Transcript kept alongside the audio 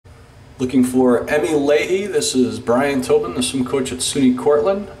Looking for Emme Leahy. This is Brian Tobin, the swim coach at SUNY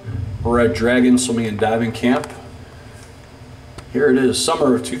Cortland. We're at Dragon Swimming and Diving Camp. Here it is,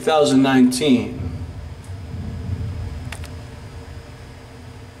 summer of 2019.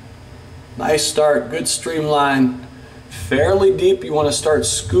 Nice start, good streamline. Fairly deep, you want to start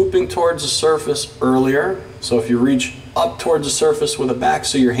scooping towards the surface earlier. So if you reach up towards the surface with the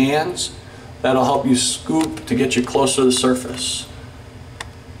backs of your hands, that'll help you scoop to get you closer to the surface.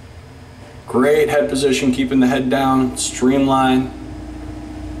 Great head position, keeping the head down, streamline.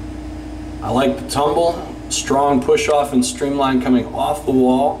 I like the tumble, strong push off and streamline coming off the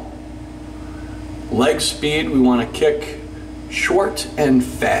wall. Leg speed, we want to kick short and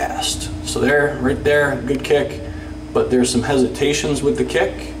fast. So there, right there, good kick, but there's some hesitations with the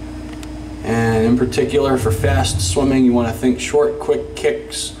kick. And in particular for fast swimming, you want to think short, quick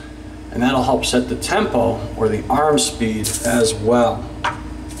kicks, and that'll help set the tempo or the arm speed as well.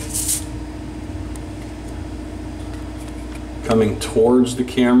 Coming towards the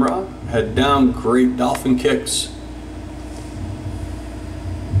camera, head down, great dolphin kicks.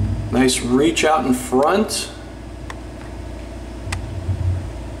 Nice reach out in front.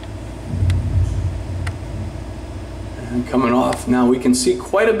 And coming off, now we can see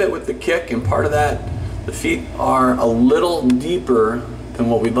quite a bit with the kick, and part of that, the feet are a little deeper than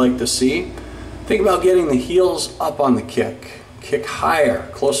what we'd like to see. Think about getting the heels up on the kick. Kick higher,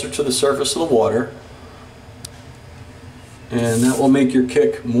 closer to the surface of the water. And that will make your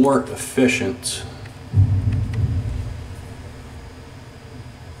kick more efficient.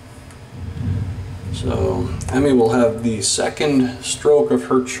 So Emme will have the second stroke of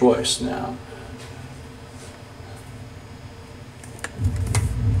her choice now.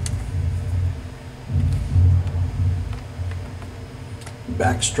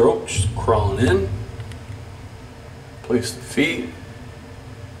 Back stroke, just crawling in. Place the feet.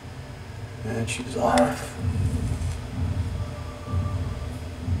 And she's off.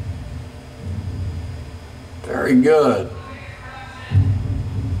 Very good.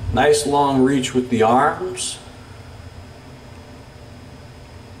 Nice long reach with the arms.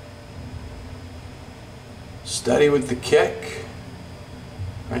 Steady with the kick.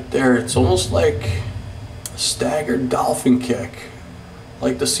 Right there, it's almost like a staggered dolphin kick. I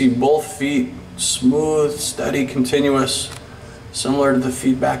like to see both feet smooth, steady, continuous, similar to the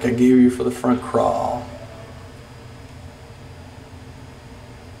feedback I gave you for the front crawl.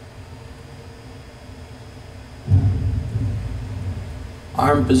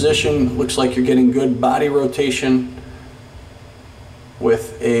 Arm position, looks like you're getting good body rotation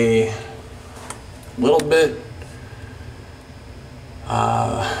with a little bit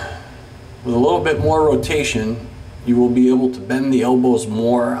more rotation. You will be able to bend the elbows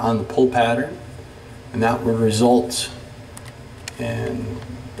more on the pull pattern, and that will result in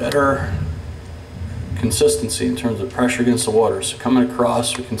better consistency in terms of pressure against the water. So coming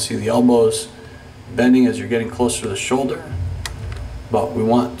across, we can see the elbows bending as you're getting closer to the shoulder. But we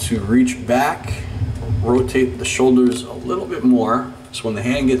want to reach back, rotate the shoulders a little bit more, so when the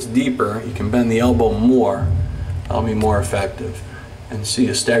hand gets deeper, you can bend the elbow more. That'll be more effective. And see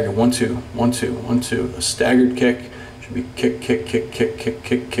a staggered 1, 2, 1, 2, 1, 2. A staggered kick should be kick, kick, kick, kick, kick,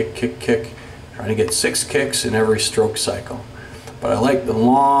 kick, kick, kick, kick. Trying to get 6 kicks in every stroke cycle. But I like the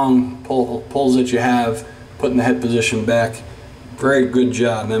long pulls that you have, putting the head position back. Very good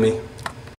job, Emme.